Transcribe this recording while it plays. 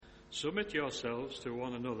Submit yourselves to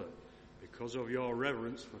one another because of your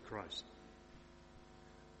reverence for Christ.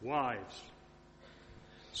 Wives,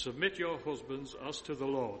 submit your husbands as to the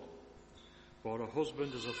Lord, for a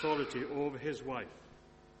husband has authority over his wife,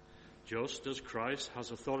 just as Christ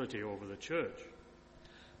has authority over the church,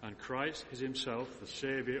 and Christ is himself the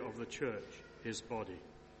Saviour of the church, his body.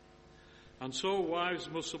 And so wives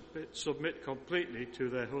must submit completely to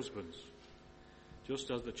their husbands, just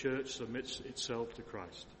as the church submits itself to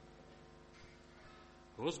Christ.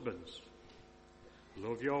 Husbands,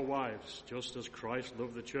 love your wives just as Christ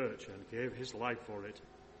loved the church and gave his life for it.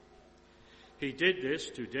 He did this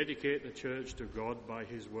to dedicate the church to God by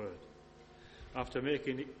his word, after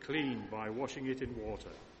making it clean by washing it in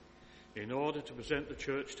water, in order to present the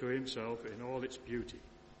church to himself in all its beauty,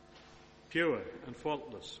 pure and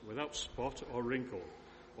faultless, without spot or wrinkle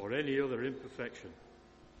or any other imperfection.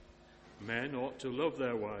 Men ought to love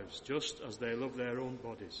their wives just as they love their own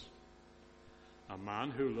bodies. A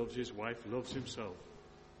man who loves his wife loves himself.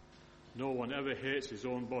 No one ever hates his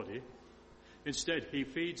own body. Instead, he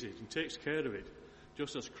feeds it and takes care of it,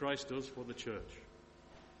 just as Christ does for the church.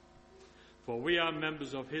 For we are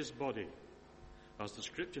members of his body, as the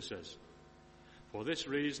scripture says. For this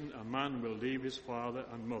reason, a man will leave his father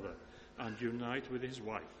and mother and unite with his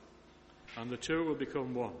wife, and the two will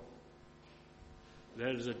become one.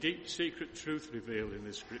 There is a deep secret truth revealed in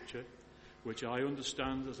this scripture, which I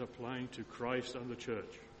understand as applying to Christ and the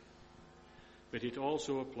church. But it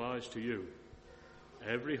also applies to you.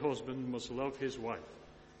 Every husband must love his wife,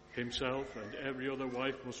 himself, and every other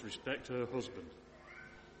wife must respect her husband.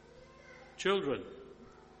 Children,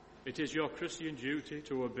 it is your Christian duty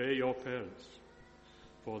to obey your parents,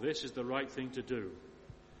 for this is the right thing to do.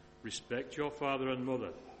 Respect your father and mother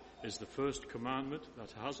is the first commandment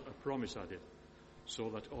that has a promise at it, so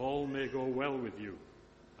that all may go well with you,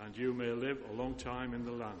 and you may live a long time in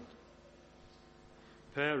the land.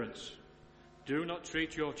 Parents, do not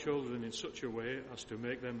treat your children in such a way as to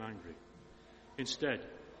make them angry. Instead,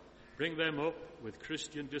 bring them up with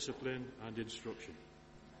Christian discipline and instruction.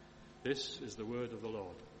 This is the word of the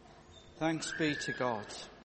Lord. Thanks be to God.